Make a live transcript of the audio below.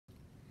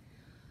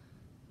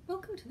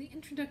Welcome to the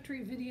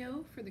introductory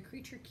video for the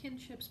Creature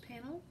Kinships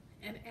panel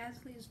at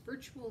ASLE's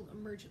virtual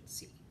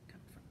EmergencE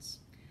conference.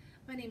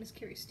 My name is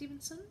Carrie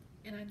Stevenson,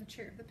 and I'm the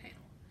chair of the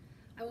panel.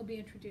 I will be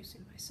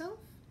introducing myself,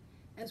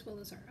 as well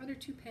as our other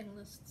two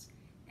panelists,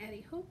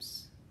 Addie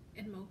Hopes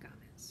and Mo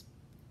Gomez.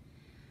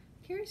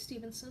 Carrie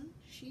Stevenson,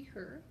 she,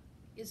 her,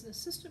 is an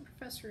assistant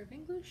professor of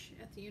English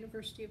at the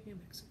University of New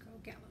Mexico,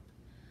 Gallup,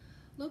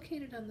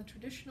 located on the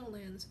traditional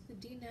lands of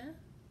the Diné,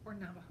 or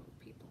Navajo,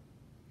 people.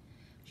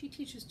 She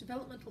teaches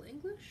developmental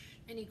English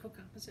and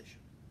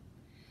eco-composition.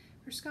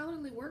 Her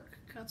scholarly work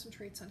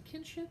concentrates on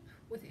kinship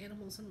with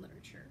animals and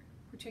literature,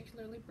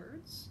 particularly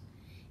birds,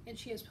 and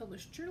she has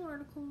published journal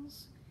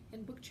articles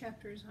and book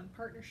chapters on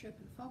partnership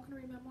and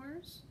falconry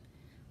memoirs,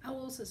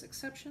 owls as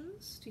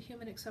exceptions to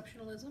human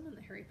exceptionalism in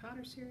the Harry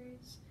Potter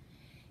series,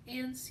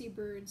 and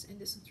seabirds and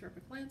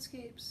dysanthropic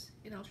landscapes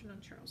in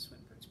Algernon Charles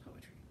Swinburne's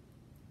poetry.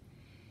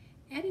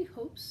 Addie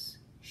Hopes,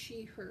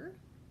 she, her,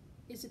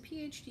 is a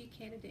PhD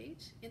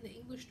candidate in the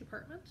English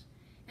department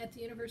at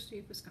the University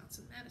of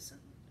Wisconsin-Madison,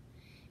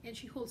 and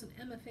she holds an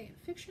MFA in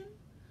fiction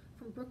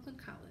from Brooklyn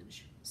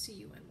College,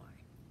 CUNY.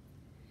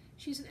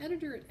 She's an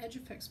editor at Edge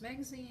Effects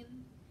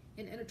magazine,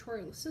 an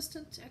editorial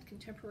assistant at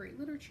Contemporary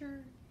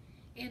Literature,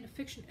 and a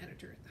fiction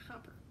editor at The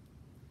Hopper.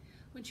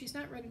 When she's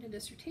not writing a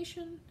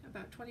dissertation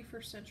about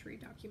 21st century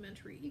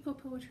documentary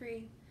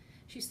eco-poetry,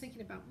 she's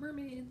thinking about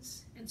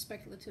mermaids and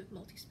speculative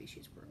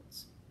multi-species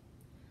worlds.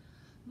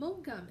 Mo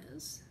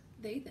Gomez,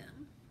 they,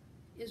 them,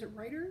 is a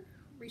writer,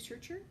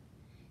 researcher,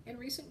 and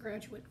recent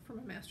graduate from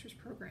a master's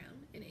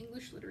program in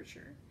English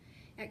literature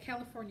at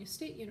California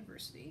State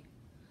University,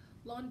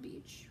 Long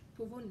Beach,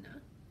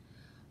 Puvunna,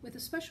 with a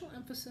special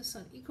emphasis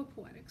on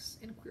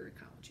ecopoetics and queer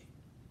ecology.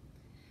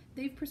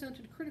 They've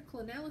presented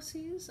critical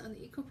analyses on the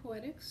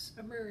ecopoetics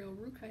of Muriel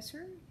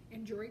Rukeyser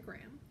and Jory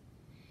Graham,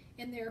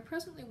 and they are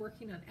presently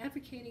working on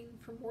advocating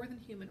for more than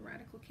human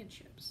radical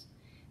kinships,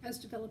 as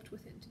developed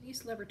within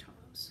Denise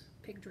Levertov's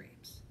Pig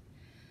Dreams.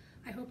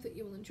 I hope that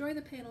you will enjoy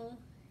the panel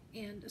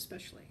and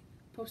especially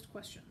post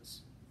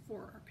questions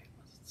for our panel.